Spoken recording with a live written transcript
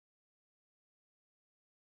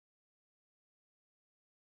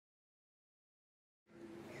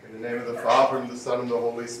Father, and the Son, and the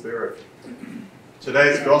Holy Spirit.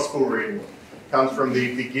 Today's Gospel reading comes from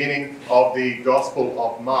the beginning of the Gospel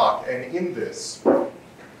of Mark, and in this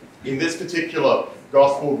particular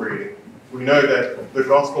Gospel reading, we know that the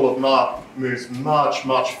Gospel of Mark moves much,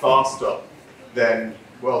 much faster than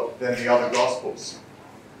the other Gospels.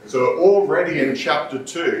 So already in chapter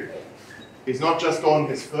 2, he's not just on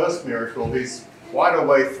his first miracle, he's quite a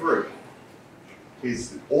way through.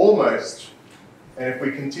 He's almost, and if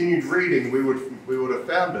we continued reading, we would have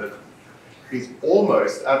found it. He's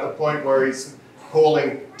almost at the point where he's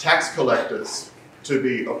calling tax collectors to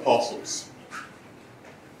be apostles.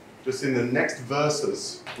 Just in the next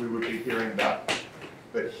verses, we would be hearing that.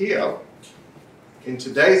 But here, in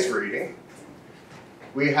today's reading,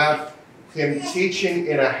 we have him teaching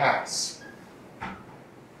in a house.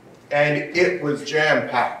 And it was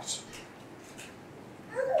jam-packed.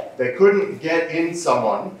 They couldn't get in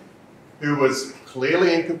someone who was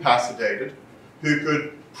clearly incapacitated, who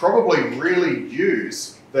could probably really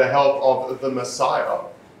use the help of the Messiah.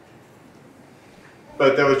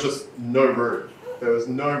 But there was just no room. There was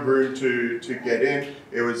no room to get in.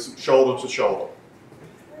 It was shoulder to shoulder.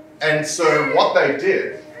 And so what they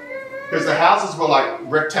did, because the houses were like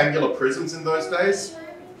rectangular prisons in those days,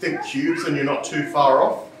 think cubes and you're not too far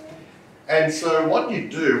off. And so what you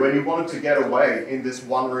do when you wanted to get away in this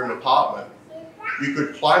one-room apartment, you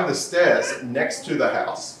could climb the stairs next to the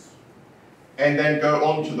house and then go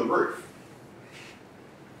onto the roof.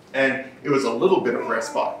 And it was a little bit of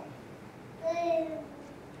respite.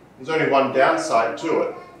 There's only one downside to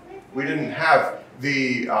it. We didn't have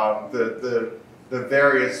the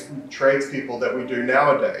various tradespeople that we do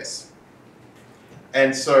nowadays.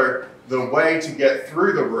 And so the way to get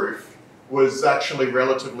through the roof was actually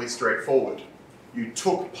relatively straightforward. You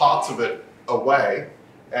took parts of it away,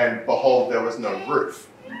 and behold, there was no roof.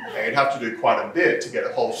 And you'd have to do quite a bit to get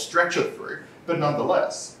a whole stretcher through, but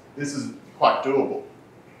nonetheless, this is quite doable.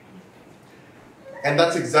 And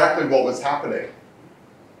that's exactly what was happening.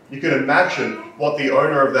 You can imagine what the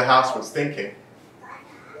owner of the house was thinking.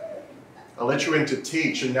 I let you in to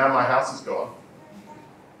teach, and now my house is gone.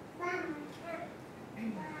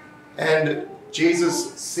 And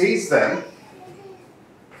Jesus sees them.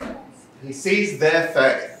 He sees their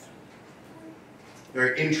faith.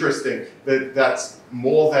 Very interesting that that's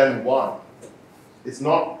more than one. It's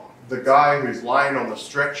not the guy who's lying on the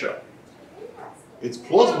stretcher. It's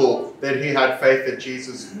plausible that he had faith that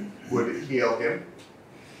Jesus would heal him.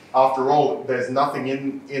 After all, there's nothing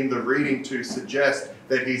in the reading to suggest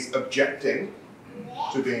that he's objecting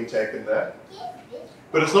to being taken there.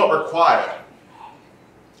 But it's not required.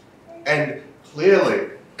 And clearly,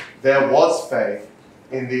 there was faith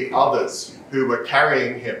in the others who were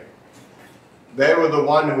carrying him. They were the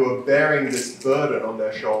one who were bearing this burden on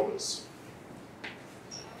their shoulders.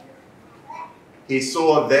 He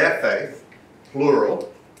saw their faith,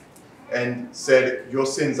 plural, and said, "Your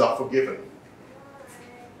sins are forgiven."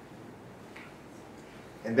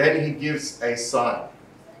 And then he gives a sign.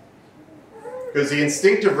 Because the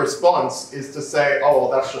instinctive response is to say, "Oh,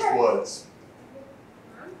 well, that's just words."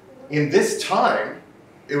 In this time,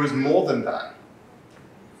 it was more than that.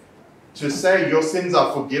 To say your sins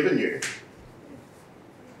are forgiven you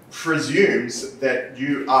presumes that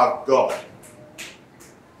you are God.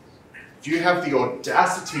 If you have the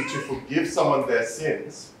audacity to forgive someone their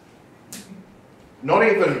sins, not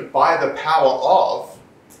even by the power of,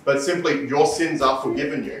 but simply your sins are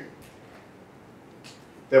forgiven you,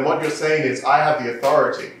 then what you're saying is, I have the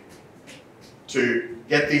authority to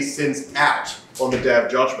get these sins out on the day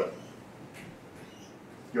of judgment.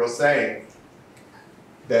 You're saying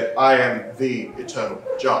that I am the eternal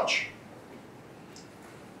judge.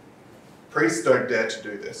 Priests don't dare to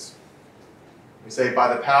do this. We say,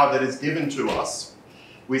 by the power that is given to us,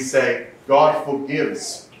 we say, God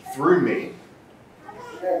forgives through me,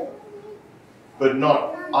 but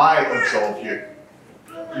not I absolve you.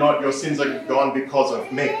 Not your sins are gone because of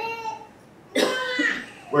me.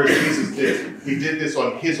 Whereas Jesus did. He did this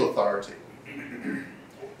on his authority.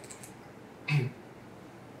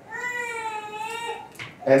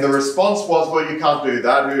 And the response was, well, you can't do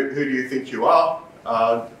that. Who do you think you are?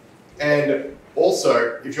 And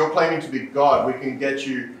also, if you're claiming to be God, we can get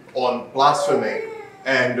you on blasphemy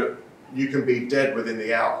and you can be dead within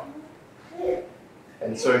the hour.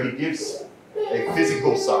 And so he gives a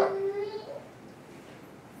physical sign.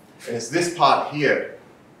 And it's this part here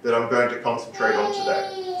that I'm going to concentrate on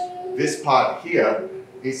today. This part here,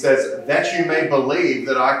 he says, that you may believe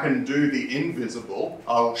that I can do the invisible,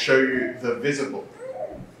 I will show you the visible.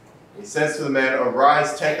 He says to the man,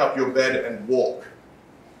 arise, take up your bed and walk.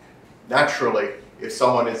 Naturally, if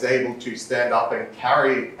someone is able to stand up and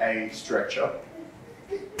carry a stretcher,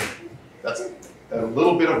 that's a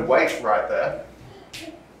little bit of weight right there.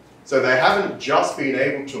 So they haven't just been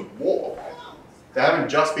able to walk. They haven't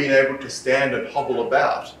just been able to stand and hobble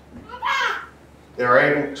about. They're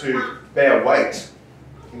able to bear weight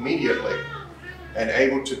immediately and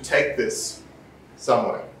able to take this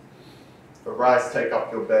somewhere. Arise, take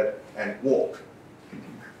up your bed and walk.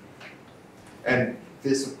 And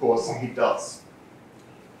this, of course, he does.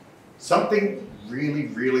 Something really,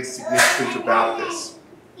 really significant about this.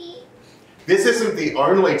 This isn't the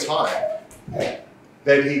only time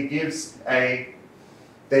that he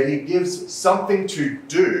gives something to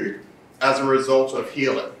do as a result of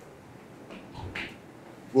healing.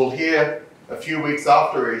 We'll hear a few weeks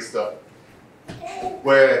after Easter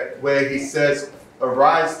where he says,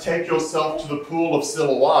 arise, take yourself to the pool of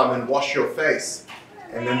Siloam and wash your face,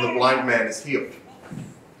 and then the blind man is healed.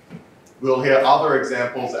 We'll hear other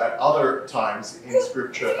examples at other times in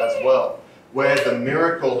Scripture as well, where the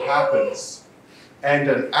miracle happens and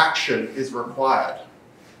an action is required.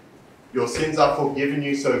 Your sins are forgiven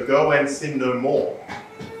you, so go and sin no more.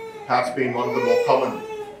 Perhaps being one of the more common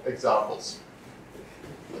examples.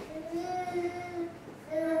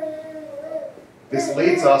 This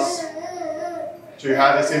leads us to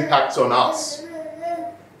how this impacts on us.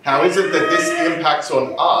 How is it that this impacts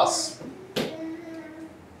on us?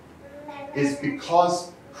 Is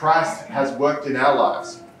because Christ has worked in our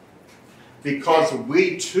lives. Because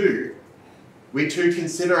we too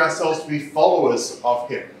consider ourselves to be followers of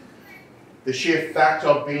him. The sheer fact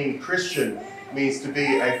of being Christian means to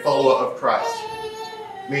be a follower of Christ.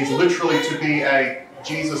 It means literally to be a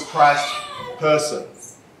Jesus Christ person.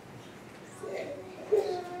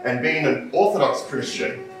 And being an Orthodox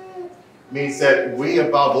Christian means that we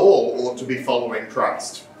above all ought to be following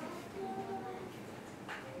Christ.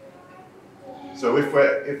 So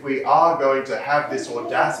if we are going to have this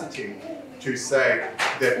audacity to say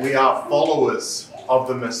that we are followers of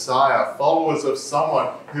the Messiah, followers of someone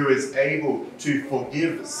who is able to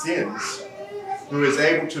forgive sins, who is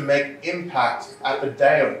able to make impact at the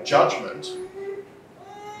day of judgment,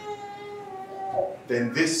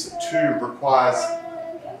 then this too requires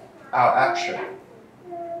our action.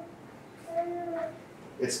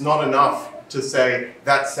 It's not enough to say,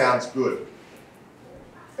 that sounds good.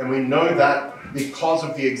 And we know that because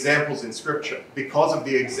of the examples in Scripture, because of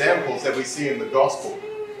the examples that we see in the Gospel.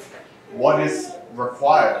 What is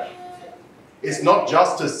required is not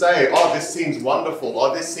just to say, oh, this seems wonderful,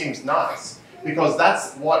 or this seems nice, because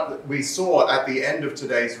that's what we saw at the end of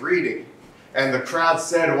today's reading. And the crowd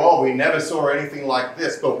said, well, we never saw anything like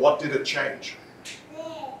this, but what did it change?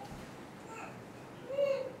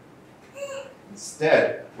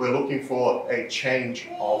 Instead, we're looking for a change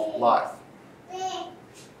of life.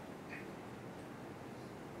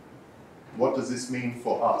 What does this mean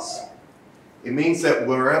for us? It means that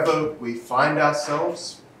wherever we find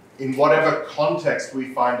ourselves, in whatever context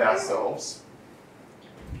we find ourselves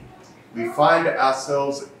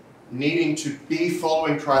needing to be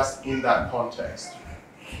following Christ in that context.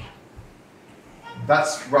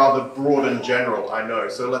 That's rather broad and general, I know,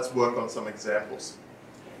 so let's work on some examples.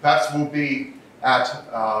 Perhaps we'll be at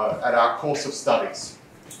our course of studies,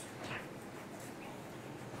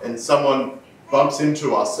 and someone bumps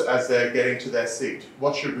into us as they're getting to their seat.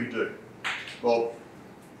 What should we do? Well,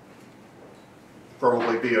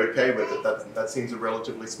 probably be okay with it. That seems a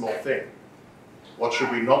relatively small thing. What should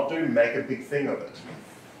we not do? Make a big thing of it.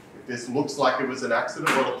 If this looks like it was an accident,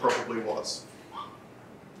 well, it probably was.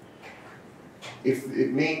 If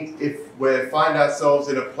we find ourselves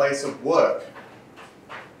in a place of work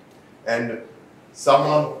and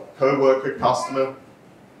someone, co-worker, customer,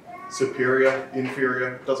 superior,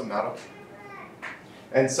 inferior, doesn't matter,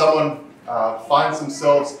 and someone finds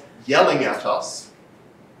themselves yelling at us,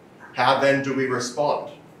 how then do we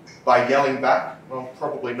respond? By yelling back? Well,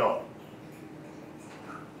 probably not.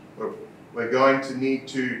 We're going to need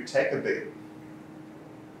to take a beat.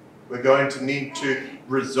 We're going to need to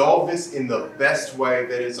resolve this in the best way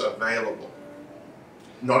that is available.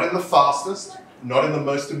 Not in the fastest, not in the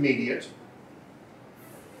most immediate.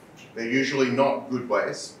 They're usually not good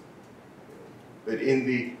ways, but in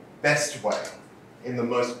the best way, in the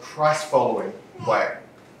most Christ-following way.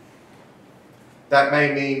 That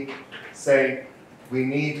may mean saying, we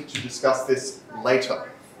need to discuss this later.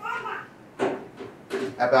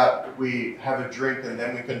 About we have a drink and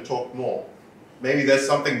then we can talk more. Maybe there's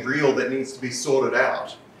something real that needs to be sorted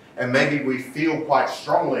out. And maybe we feel quite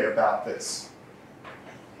strongly about this.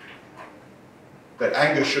 But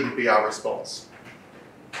anger shouldn't be our response.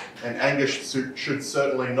 And anger should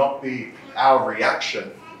certainly not be our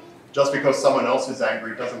reaction Just because someone else is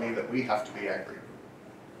angry doesn't mean that we have to be angry.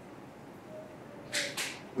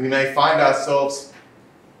 We may find ourselves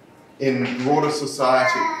in broader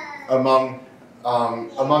society among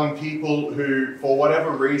people who, for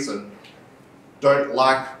whatever reason, don't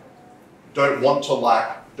want to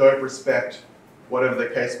like, don't respect, whatever the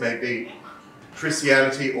case may be,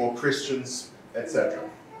 Christianity or Christians, etc.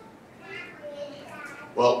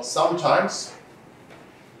 Well, sometimes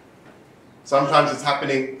it's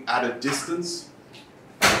happening at a distance.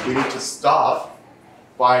 We need to start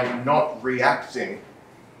by not reacting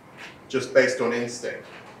just based on instinct,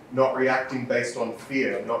 not reacting based on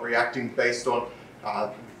fear, not reacting based on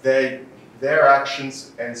their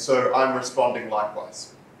actions, and so I'm responding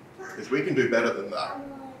likewise. Because we can do better than that.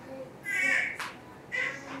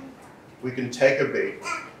 We can take a beat,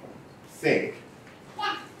 think,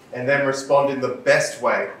 and then respond in the best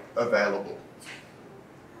way available.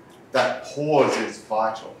 That pause is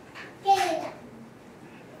vital.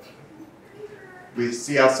 We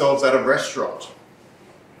see ourselves at a restaurant.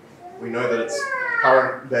 We know that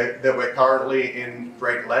that we're currently in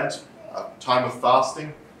Great Lent, a time of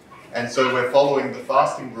fasting, and so we're following the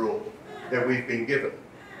fasting rule that we've been given.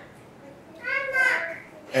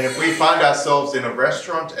 And if we find ourselves in a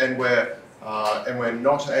restaurant and we're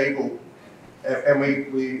not able, and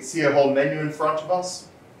we see a whole menu in front of us,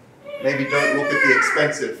 maybe don't look at the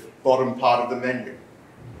expensive bottom part of the menu.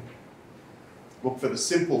 Look for the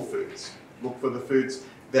simple foods. Look for the foods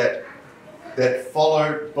that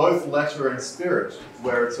follow both letter and spirit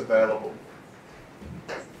where it's available,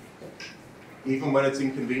 even when it's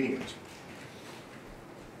inconvenient.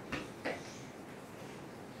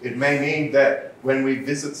 It may mean that when we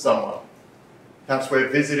visit someone, perhaps we're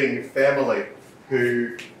visiting family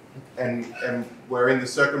and we're in the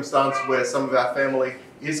circumstance where some of our family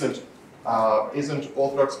isn't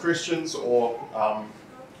Orthodox Christians or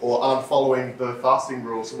aren't following the fasting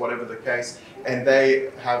rules or whatever the case, and they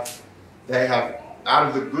have out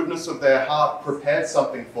of the goodness of their heart prepared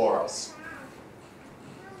something for us.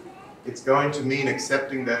 It's going to mean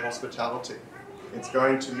accepting their hospitality. It's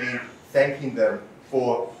going to mean thanking them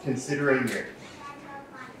for considering you,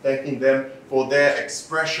 thanking them for their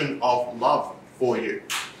expression of love for you.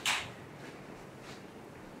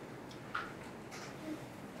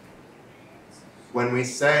 When we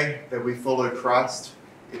say that we follow Christ,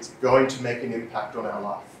 it's going to make an impact on our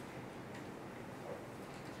life.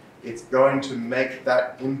 It's going to make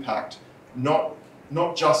that impact not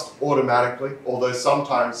just automatically, although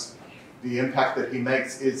sometimes the impact that he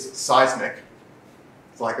makes is seismic.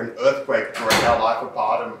 It's like an earthquake throwing our life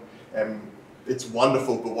apart, and it's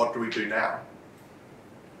wonderful, but what do we do now?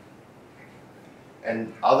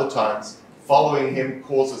 And other times, following him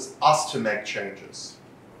causes us to make changes.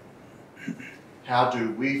 How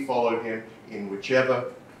do we follow him in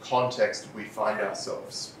whichever context we find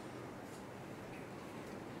ourselves?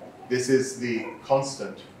 This is the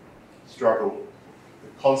constant struggle,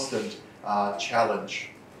 the constant challenge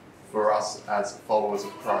for us as followers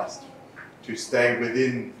of Christ, to stay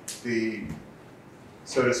within the,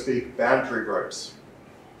 so to speak, boundary ropes,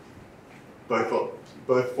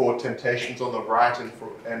 both for temptations on the right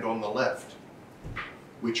and on the left.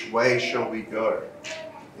 Which way shall we go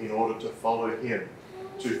in order to follow him,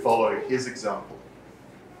 to follow his example,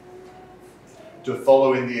 to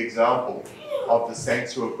follow in the example of the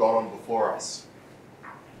saints who have gone on before us?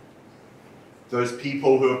 Those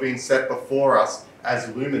people who have been set before us as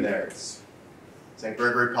luminaries. St.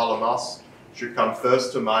 Gregory Palamas should come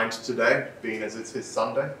first to mind today, being as it's his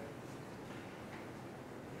Sunday,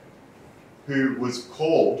 who was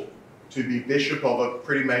called to be bishop of a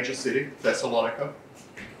pretty major city, Thessalonica,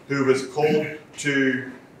 who was called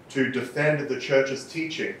to defend the church's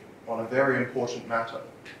teaching on a very important matter.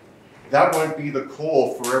 That won't be the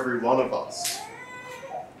call for every one of us.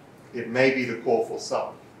 It may be the call for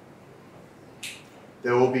some.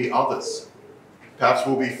 There will be others. Perhaps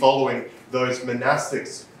we'll be following those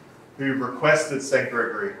monastics who requested St.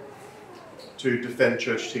 Gregory to defend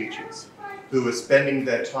church teachings, who are spending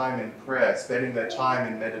their time in prayer, spending their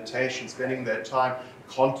time in meditation, spending their time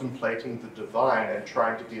contemplating the divine and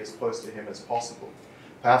trying to be as close to him as possible.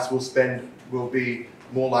 Perhaps we'll be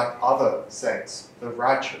more like other saints, the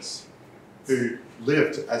righteous, who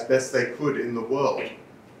lived as best they could in the world,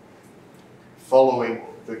 following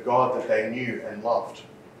the God that they knew and loved,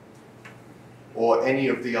 or any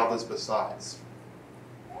of the others besides.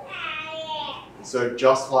 And so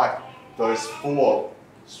just like those 4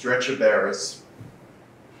 stretcher bearers,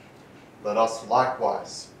 let us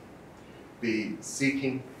likewise be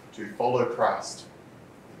seeking to follow Christ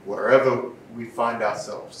wherever we find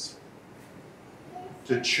ourselves,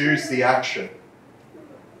 to choose the action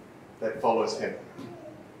that follows him,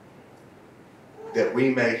 that we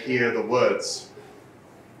may hear the words,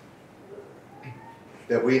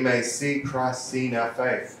 that we may see Christ seen our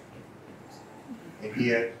faith, and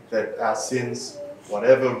hear that our sins,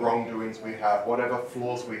 whatever wrongdoings we have, whatever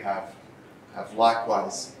flaws we have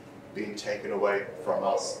likewise been taken away from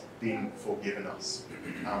us, been forgiven us.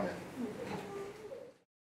 Amen.